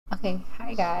Okay,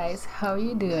 hi guys, how are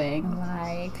you doing?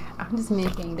 I'm just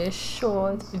making this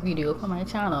short video for my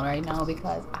channel right now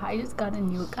because I just got a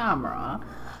new camera.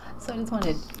 So I just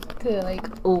wanted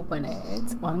to open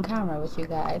it on camera with you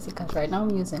guys because right now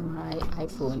I'm using my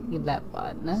iPhone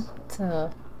 11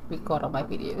 to record all my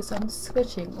videos. So I'm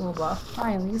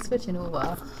finally switching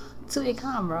over to a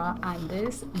camera, and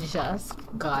this just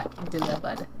got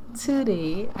delivered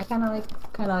today. I kind of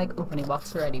like opening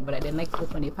box already, but I didn't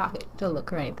open the packet to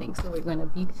look or anything. So we're gonna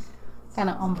be kind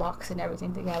of unboxing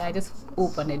everything together. I just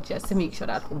opened it just to make sure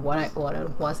that what I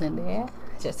ordered wasn't there,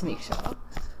 just to make sure.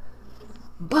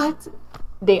 But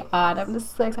they are. I'm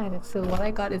just so excited. So what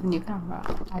I got is a new camera.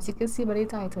 As you can see by the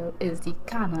title, is the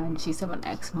Canon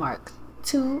G7x Mark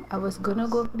 2. I was gonna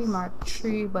go for the Mark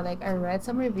 3, but I read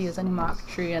some reviews on the Mark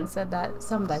 3 and said that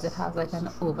sometimes it has an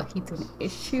overheating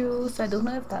issue. So I don't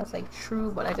know if that's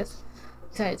true, but I just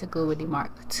decided to go with the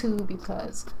Mark 2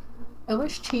 because it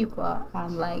was cheaper,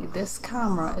 and this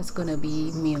camera is gonna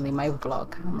be mainly my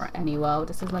vlog camera anyway.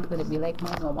 This is not gonna be my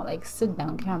normal sit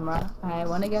down camera. I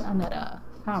want to get another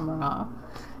camera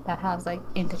that has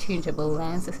interchangeable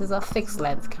lens. This is a fixed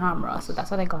lens camera, so that's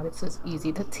what I got. It's just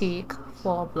easy to take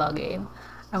for vlogging.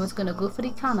 I was gonna go for the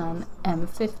Canon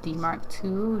M50 Mark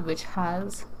II, which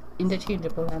has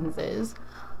interchangeable lenses,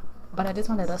 but I just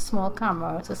wanted a small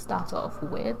camera to start off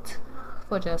with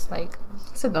for just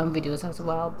sit down videos as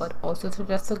well, but also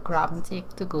to grab and take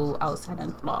to go outside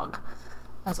and vlog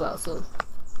as well. So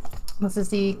this is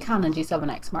the Canon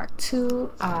G7x Mark II.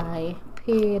 I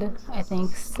paid I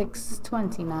think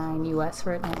 $629 US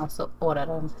for it, and I also ordered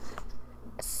an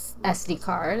SD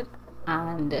card.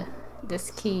 And this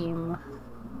came,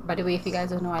 by the way, if you guys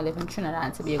don't know, I live in Trinidad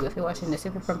and Tobago. If you're watching this,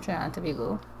 if you're from Trinidad and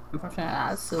Tobago, I'm from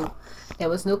Trinidad. So there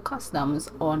was no customs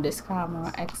on this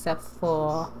camera except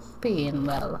for paying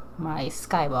my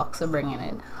skybox for bringing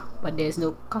it, but there's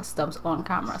no customs on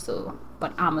camera. So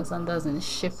but Amazon doesn't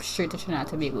ship straight to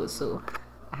Trinidad and Tobago, so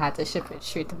I had to ship it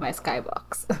straight to my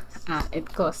skybox and it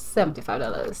cost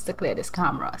 $75 to clear this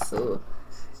camera. So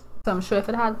I'm sure if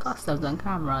it had customs on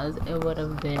cameras, it would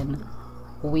have been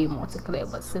way more to clear,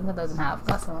 but since it doesn't have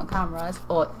custom on cameras,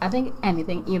 or I think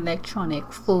anything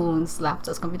electronic, phones,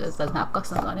 laptops, computers, doesn't have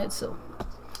customs on it, so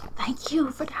thank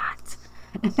you for that.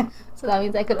 So that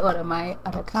means I could order my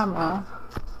other camera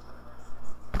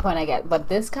when I get, but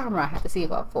this camera I had to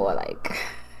save up for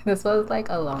this was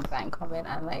a long time coming,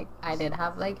 and I did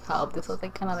have help. This was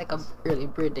kind of a early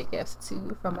birthday gift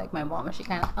too from my mom, and she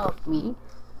kind of helped me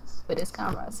with this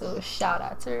camera, so shout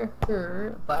out to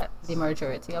her. But the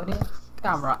majority of the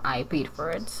camera I paid for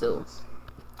it. So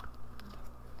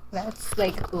let's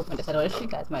open this. I don't know if you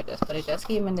guys might just, but it just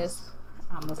came in this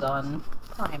Amazon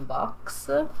Prime box.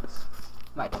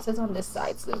 Might just is on this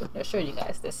side, so I'm just showing you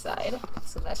guys this side.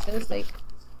 So let's just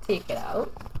take it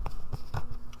out.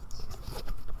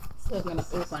 So I'm gonna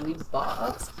open the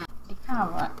box, and the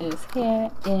camera is here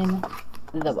in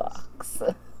the box,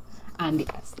 and the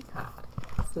SD card.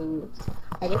 So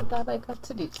I just got a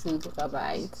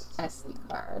 32GB SD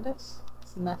card.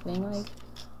 It's nothing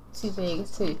too big.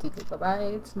 It's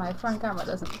 32GB. My front camera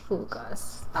doesn't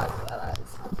focus as well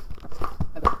as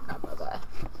my back camera, but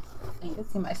I can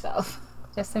see myself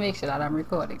just to make sure that I'm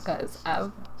recording, because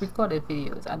I've recorded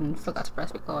videos and forgot to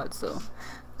press record, so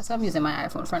that's why I'm using my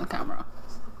iPhone front camera.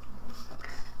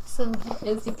 So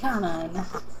here is the Canon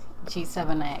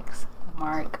G7x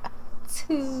Mark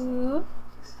II.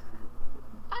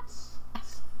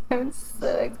 I'm so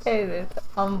excited to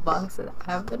unbox it.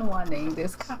 I've been wanting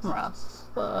this camera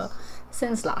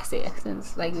since last year,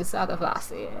 since the start of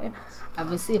last year. I've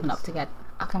been saving up to get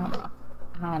a camera,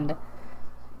 and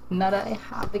now that I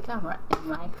have the camera in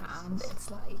my hand, it's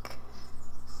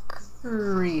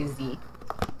crazy.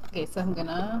 Okay, so I'm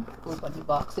gonna open the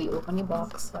box. So you open the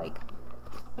box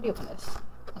how do you open this?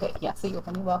 Okay, yeah, so you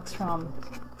open the box from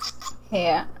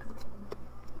here,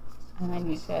 and then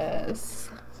you just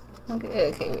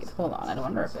okay, wait, hold on, I don't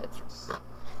want to rip it.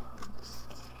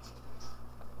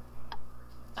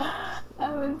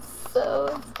 I'm so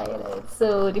excited.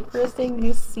 So the first thing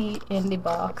you see in the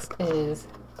box is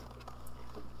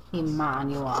the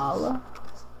manual.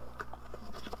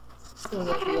 So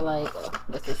there'll be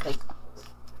this is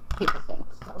paper thing,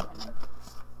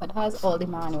 but it has all the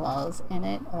manuals in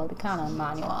it, all the Canon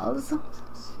manuals,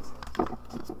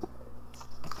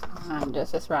 and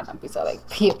just this random piece of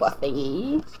paper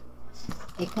thingy.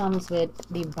 It comes with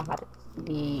the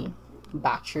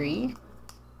battery,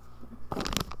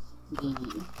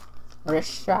 the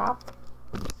wrist strap,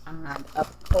 and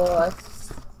of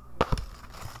course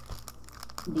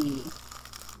the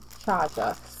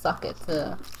charger socket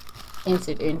to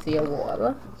insert into your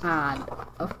wall, and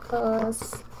of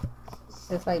course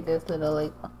it's like this little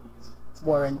like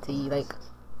warranty like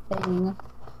thing,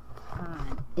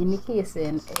 and in the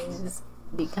casing is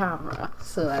the camera.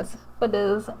 So let's put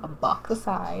this box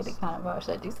aside, the camera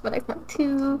should do but like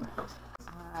 2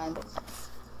 and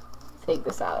take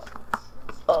this out.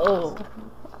 Oh,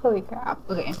 holy crap.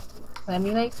 Okay, let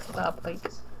me like stop. Like,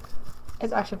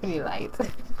 it's actually pretty light.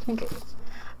 Okay,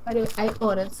 by the way, I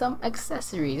ordered some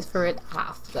accessories for it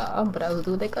after, but I'll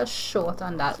do like a short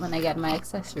on that when I get my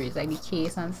accessories, like the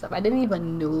case and stuff. I didn't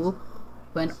even know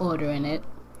when ordering it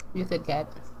you could get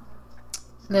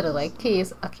little like a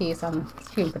case and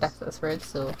screen protectors for it.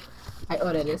 So I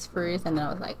ordered this first, and then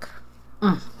I was like,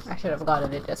 I should have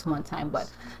gotten it just one time, but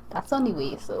that's on the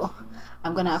way. So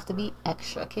I'm gonna have to be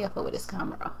extra careful with this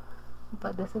camera.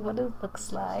 But this is what it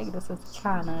looks like. This is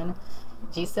Canon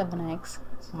G7x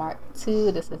Mark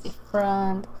II. This is the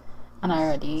front, and I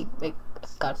already like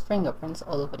got fingerprints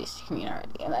all over the screen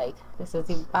already. Like, this is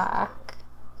the back.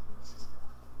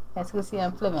 As you can see,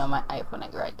 I'm filming on my iPhone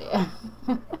like right there.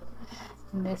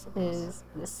 This is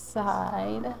the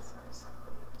side.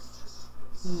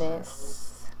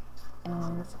 This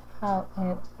is how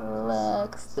it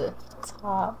looks. The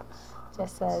top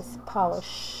just says power.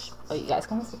 Oh, you guys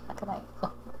can see. Can I?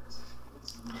 Oh.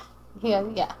 Here,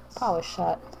 yeah, power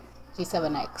shot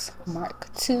G7x Mark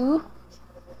II,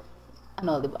 and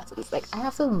all the buttons. Like, I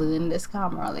have to learn this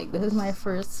camera. Like, this is my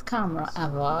first camera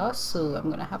ever, so I'm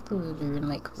gonna have to learn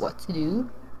like what to do.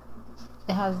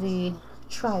 It has the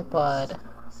tripod.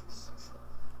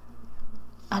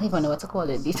 I don't even know what to call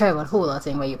it. The tripod holder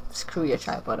thing where you screw your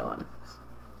tripod on.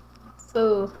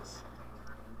 So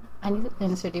I need to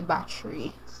insert the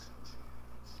battery.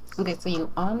 Okay, so you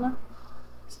on.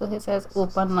 So it says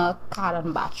open the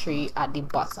Canon battery at the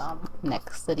bottom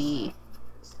next to the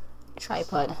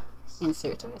tripod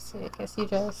inserter. So I guess you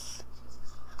just,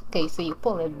 okay, so you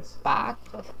pull it back,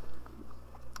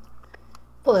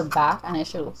 and it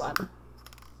should open.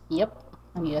 Yep,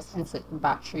 and you just insert the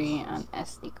battery and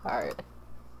SD card,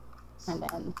 and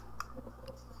then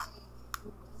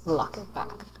lock it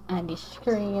back, and the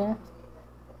screen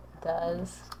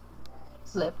does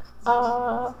flip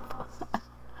up.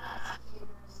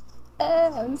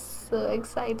 I'm so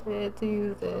excited to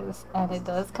use this, and it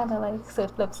does kind of like, so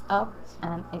it flips up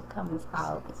and it comes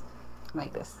out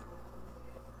like this,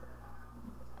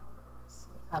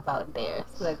 about there.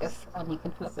 So I guess, and you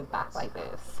can flip it back like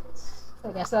this. So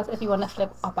I guess that's if you want to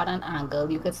flip up at an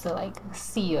angle, you could still like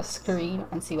see your screen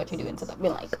and see what you're doing, so that be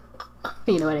like,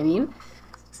 you know what I mean?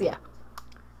 So yeah.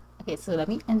 Okay, so let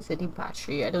me insert the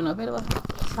battery. I don't know if it will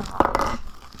charge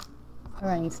or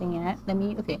anything yet. Let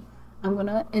me, okay, I'm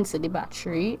gonna insert the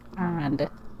battery and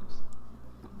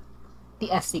the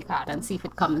SD card and see if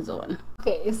it comes on.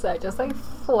 Okay, so I just like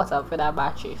fought up with that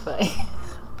battery for like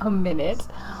a minute,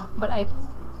 but I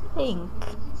think,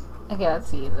 okay, let's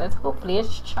see, let's hopefully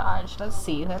it's charged. Let's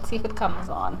see if it comes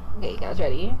on. Okay, you guys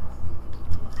ready?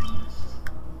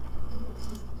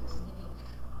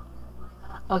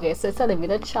 Okay, so it's telling me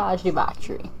to charge the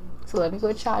battery, so let me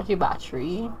go charge the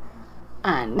battery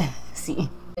and see.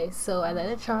 Okay, so I let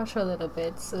it charge for a little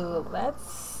bit, so let's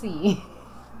see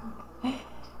if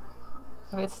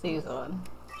it stays on.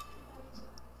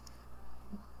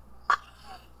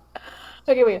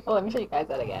 Okay, wait, let me show you guys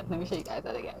that again.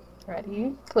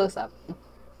 Ready? Close up.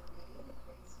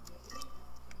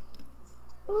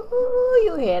 Ooh,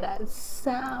 you hear that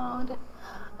sound?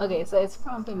 Okay, so it's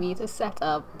prompting me to set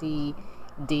up the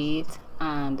date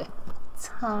and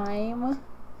time.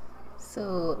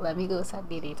 So let me go set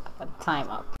the date up and time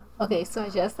up. Okay, so I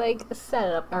just like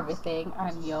set up everything,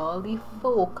 and y'all, the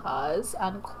focus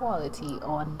and quality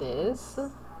on this,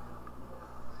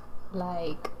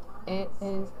 like, it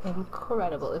is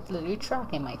incredible. It's literally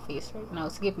tracking my face right now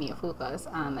to give me a focus,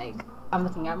 and like, I'm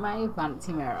looking at my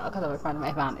vanity mirror because I'm in front of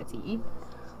my vanity,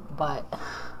 but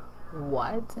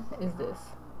what is this?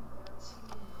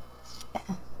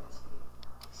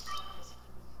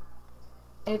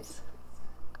 It's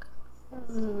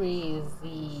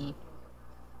crazy.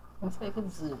 Let's make a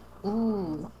zoom.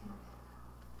 Ooh,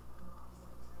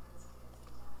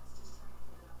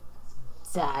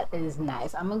 that is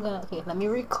nice. I'm gonna, okay, let me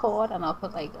record and I'll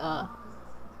put like a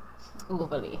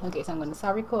overlay. Okay, so I'm gonna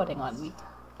start recording on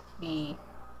the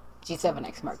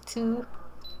G7x Mark II.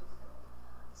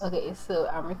 Okay, so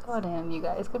I'm recording. You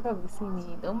guys can probably see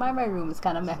me. Don't mind my room, it's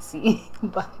kind of messy,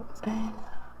 but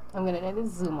I'm gonna let it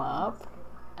zoom up,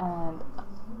 and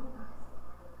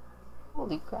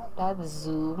holy crap, that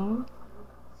zoom,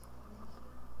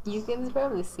 you can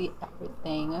probably see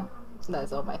everything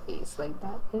that's on my face. Like,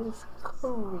 that is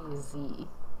crazy.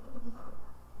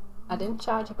 I didn't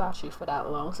charge a battery for that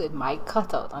long, so it might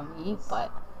cut out on me,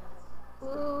 but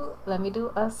Ooh, let me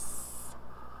do a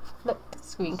flip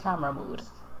screen camera mode.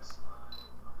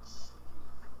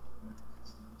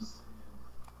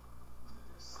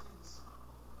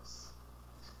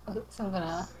 Okay, so I'm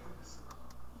gonna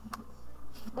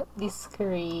flip the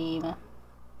screen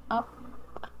up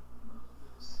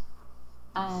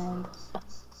and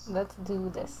let's do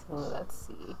this. So let's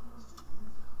see.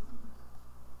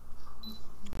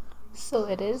 So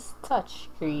it is touch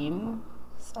screen,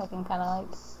 so I can kind of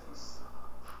like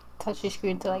touch the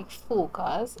screen to like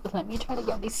focus. Let me try to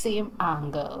get the same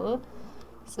angle.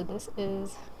 So this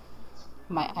is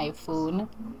my iPhone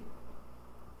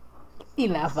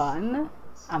 11.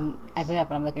 I'm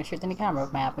looking straight in the camera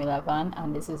of my iPhone 11,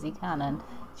 and this is the Canon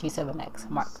G7x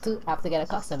Mark II. I have to get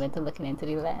accustomed into looking into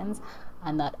the lens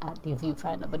and not at the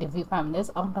viewfinder. But the viewfinder is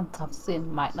on top, so it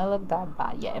might not look that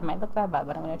bad. Yeah, it might look that bad,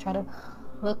 but I'm gonna try to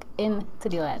look into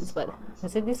the lens. But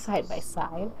this is the side by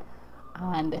side,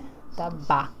 and that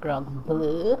background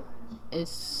blue is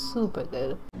super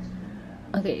good.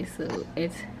 Okay, so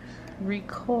it's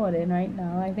recording right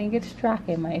now. I think it's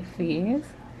tracking my face.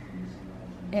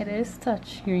 It is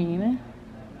touchscreen.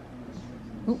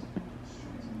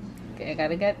 Okay, I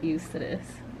gotta get used to this.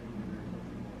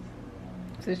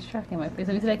 So it's tracking my face.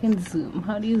 Let me see if I can zoom.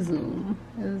 How do you zoom?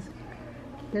 Is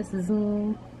this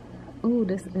zoom? Oh,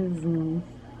 this is zoom.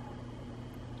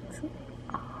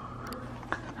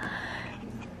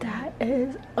 That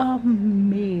is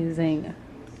amazing.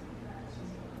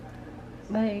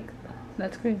 Like,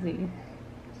 that's crazy.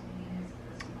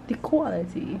 The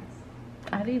quality.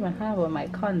 I don't even have on my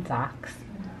contacts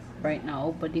right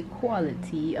now, but the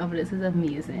quality of this is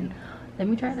amazing. Let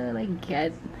me try to like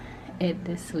get it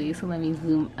this way. So let me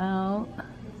zoom out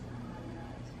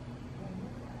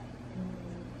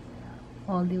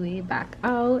all the way back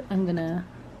out. I'm gonna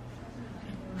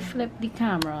flip the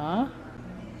camera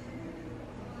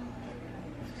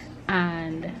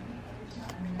and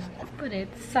put it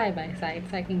side by side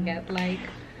so I can get like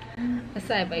a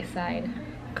side by side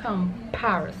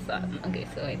comparison. Okay,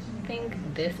 so I think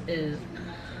this is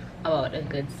about a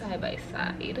good side by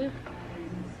side.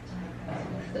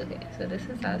 Okay, so this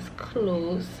is as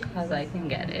close as I can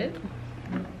get it,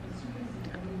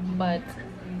 but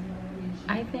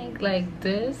I think like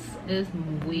this is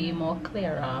way more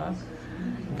clearer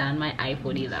than my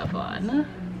iPhone 11.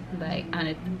 Like,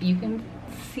 and you can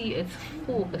see it's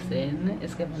focusing.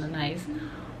 It's giving a nice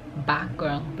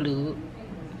background blue.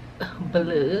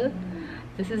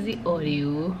 This is the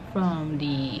audio from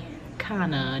the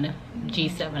Canon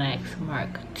G7x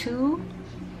Mark II.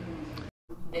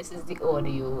 This is the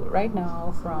audio right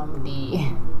now from the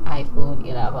iPhone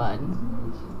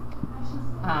 11,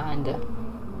 and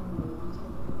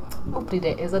hopefully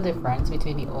there is a difference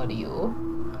between the audio,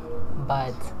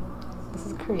 but this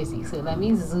is crazy. So let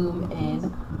me zoom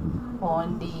in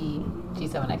on the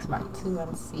G7x Mark II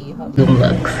and see how zoom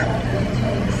looks.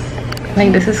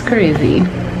 Like, this is crazy.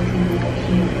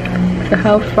 So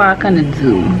how far can it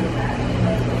zoom?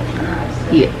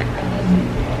 Yeah.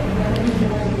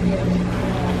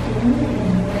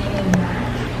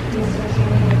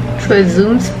 So it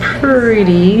zooms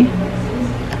pretty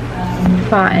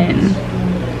fine.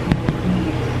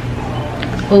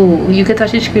 Oh, you can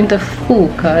touch the screen to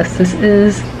focus. This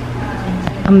is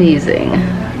amazing.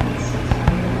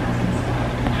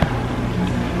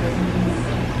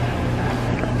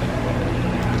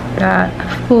 That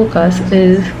focus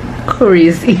is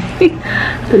crazy.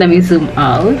 So let me zoom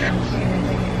out.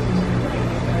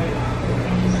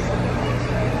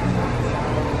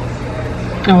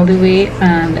 All the way,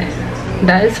 and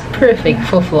that is perfect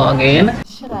for vlogging.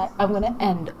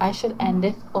 I should end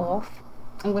it off.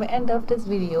 I'm gonna end off this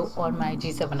video on my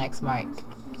G7x Mark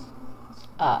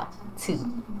II,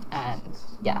 and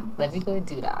yeah, let me go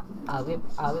do that. I'll be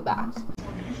back.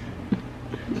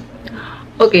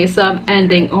 Okay, so I'm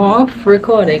ending off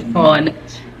recording on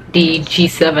the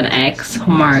G7x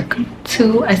Mark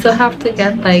II. I still have to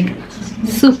get like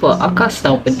super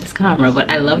accustomed with this camera, but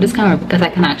I love this camera because I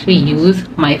can actually use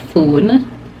my phone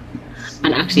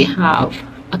and actually have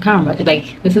a camera.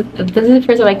 Like, this is the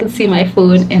first time I can see my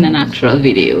phone in an actual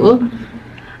video,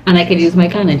 and I can use my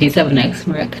Canon G7x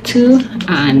Mark II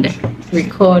and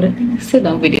record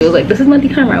sit-down videos. Like, this is not the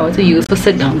camera I want to use for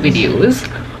sit-down videos,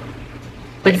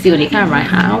 but it's the only camera I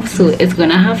have, so it's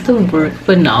gonna have to work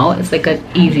for now. It's like an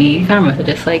easy camera to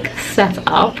just like set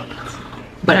up,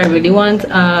 but I really want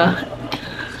a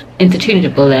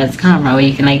interchangeable lens camera where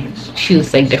you can like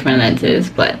choose like different lenses,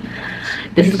 but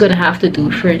this is gonna have to do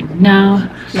for now.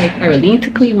 Like, I really need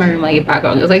to clean my room. Like, the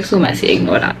background is like so messy,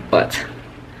 ignore that. But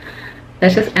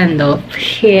let's just end up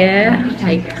here.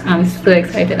 Like, I'm so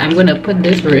excited. I'm gonna put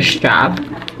this wrist strap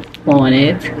on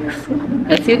it.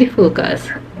 Let's see the focus.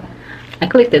 I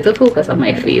clicked it to focus on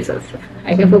my faces.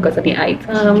 I can focus on the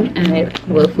item and it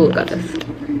will focus.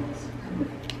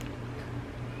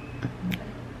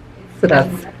 So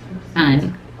that's,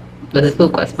 and does it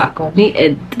focus back on me?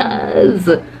 It does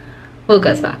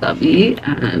focus back on me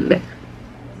and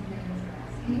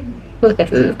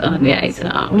focuses on the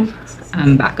item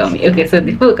and back on me. Okay, so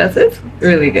the focus is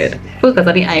really good. Focus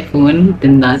on the iPhone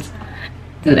did not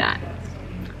do that.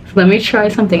 So let me try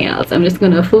something else. I'm just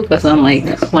gonna focus on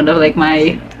like one of like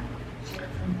my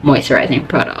moisturizing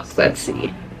products. Let's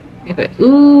see if it,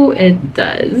 ooh, it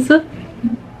does,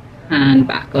 and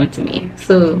back onto me.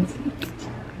 So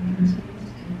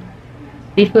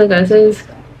the focus is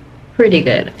pretty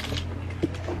good.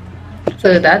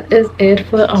 So that is it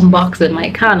for unboxing my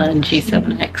Canon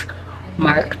G7x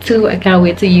Mark II. I can't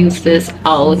wait to use this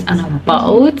out and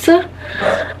about, and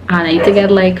I need to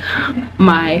get like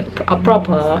a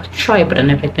proper tripod and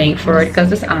everything for it, because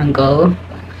this angle,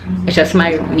 it's just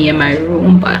me in my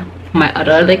room, but my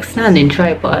other like standing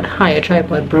tripod, higher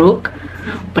tripod broke.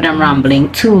 But I'm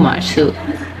rambling too much. So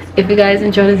if you guys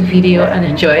enjoyed this video and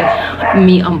enjoyed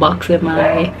me unboxing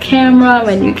my camera,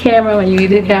 my new camera,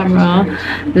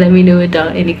 let me know it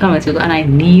down in the comments below. And I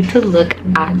need to look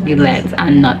at the lens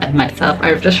and not at myself.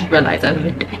 I just realized I've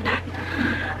been doing that.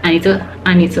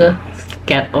 I need to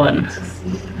get on.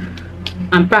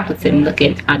 I'm practicing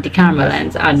looking at the camera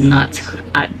lens and not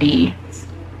at the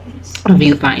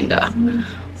viewfinder.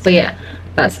 But yeah,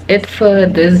 that's it for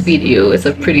this video. It's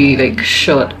a pretty like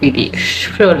short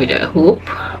video, I hope.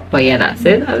 But yeah, that's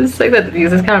it. I'm just excited to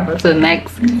use this camera. So the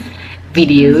next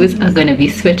videos are going to be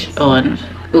switched on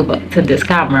over to this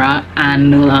camera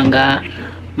and no longer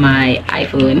my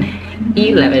iPhone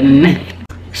 11.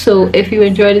 So if you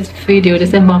enjoyed this video,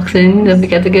 this unboxing, don't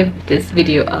forget to give this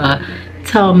video a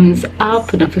thumbs up.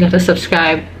 Don't forget to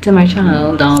subscribe to my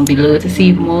channel down below to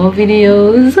see more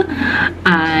videos.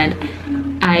 And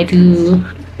I do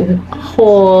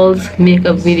hauls,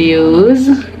 makeup videos,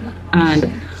 and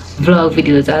vlog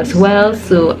videos as well.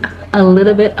 So a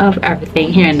little bit of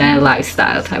everything here and there,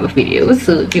 lifestyle type of videos.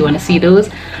 So if you want to see those,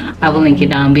 I will link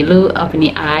it down below, up in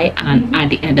the eye, and at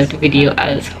the end of the video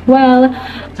as well.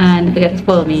 And don't forget to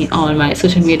follow me on my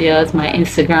social medias, my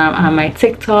Instagram and my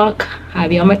TikTok. I'll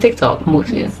be on my TikTok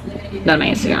mostly, not my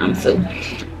Instagram. So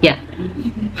yeah,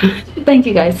 thank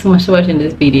you guys so much for watching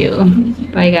this video.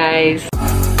 Bye guys.